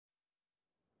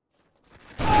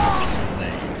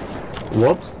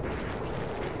Whoops.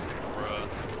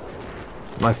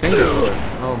 My finger.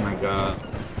 Oh my god.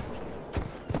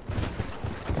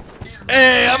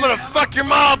 Hey, I'm gonna fuck your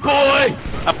mom, boy!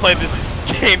 I played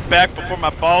this game back before my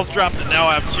balls dropped and now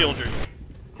I have children.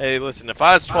 Hey, listen, if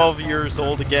I was 12 years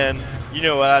old again, you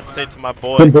know what I'd say to my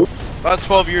boy? If I was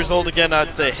 12 years old again,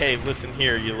 I'd say, hey, listen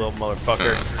here, you little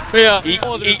motherfucker. Yeah,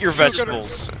 eat your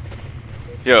vegetables.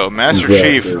 Yo, Master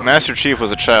Chief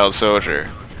was a child soldier.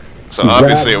 So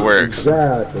obviously it works.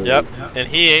 Exactly. Yep, and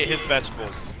he ate his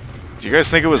vegetables. Do you guys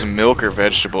think it was milk or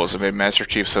vegetables that made Master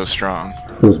Chief so strong?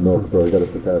 It was milk, bro. You got a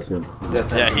potassium.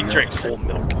 Yeah, he drinks whole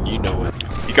milk, you know it.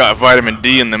 He got vitamin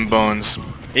D in them bones.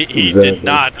 He Exactly. did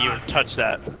not even touch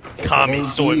that commie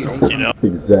soy milk, you know?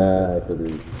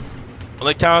 Exactly. On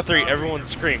the count of 3, everyone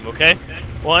scream, okay?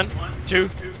 1, 2,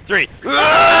 3.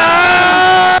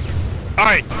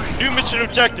 Alright, new mission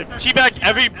objective. Teabag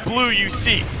every blue you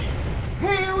see.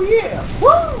 Hell yeah!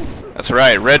 Woo! That's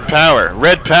right, red power,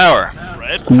 red power.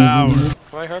 Red power.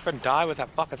 Well, I hurry up and die with that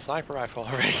fucking sniper rifle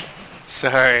already.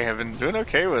 Sorry, I've been doing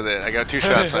okay with it. I got 2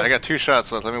 shots. I got 2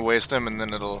 shots left. Let me waste them, and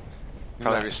then it'll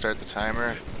probably restart the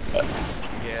timer.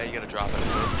 Yeah, you gotta drop it.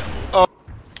 Oh.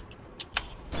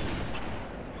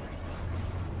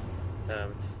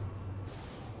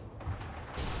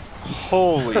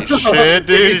 Holy shit,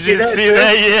 dude! Did you see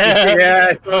that?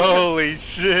 Yeah. Holy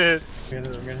shit.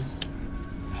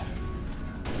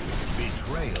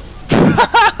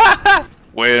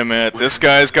 Wait a minute, this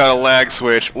guy's got a lag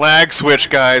switch. Lag switch,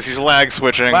 guys, he's lag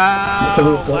switching.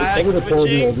 Wow, lag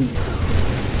switching.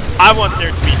 I want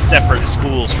there to be separate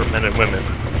schools for men and women.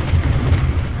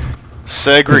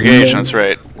 Segregation, that's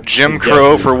right. Jim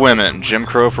Crow for women. Jim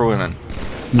Crow for women.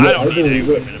 I don't need any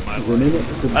women in my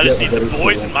life. I just need the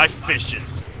boys in my fishing.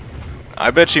 I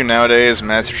bet you nowadays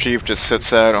Master Chief just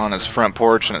sits out on his front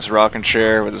porch in his rocking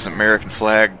chair with his American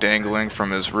flag dangling from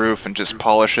his roof and just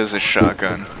polishes his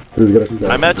shotgun.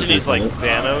 I imagine he's like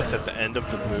Thanos at the end of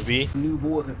the movie. New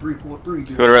boys in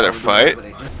 343. You would rather fight?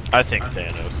 I think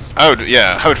Thanos. I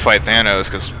would fight Thanos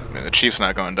because the Chief's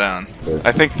not going down.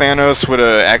 I think Thanos would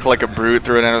act like a brute,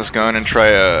 throw down his gun, and try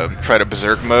to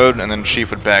berserk mode, and then Chief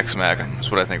would backsmack him.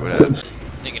 That's what I think would happen.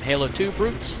 Thinking Halo 2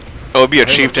 brutes? Oh, it'd be a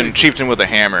chieftain with a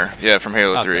hammer. Yeah, from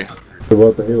Halo 3. What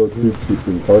about the Halo 2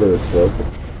 chieftain Tartarus, bro?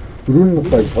 Who's going to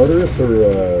fight, Tartarus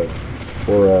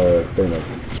or Thanos?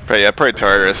 Probably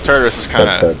Tartarus. Tartarus is kind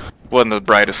of wasn't the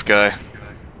brightest guy.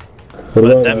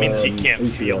 But that means he can't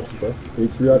feel.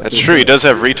 That's true. He does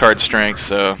have retard strength,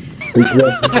 so.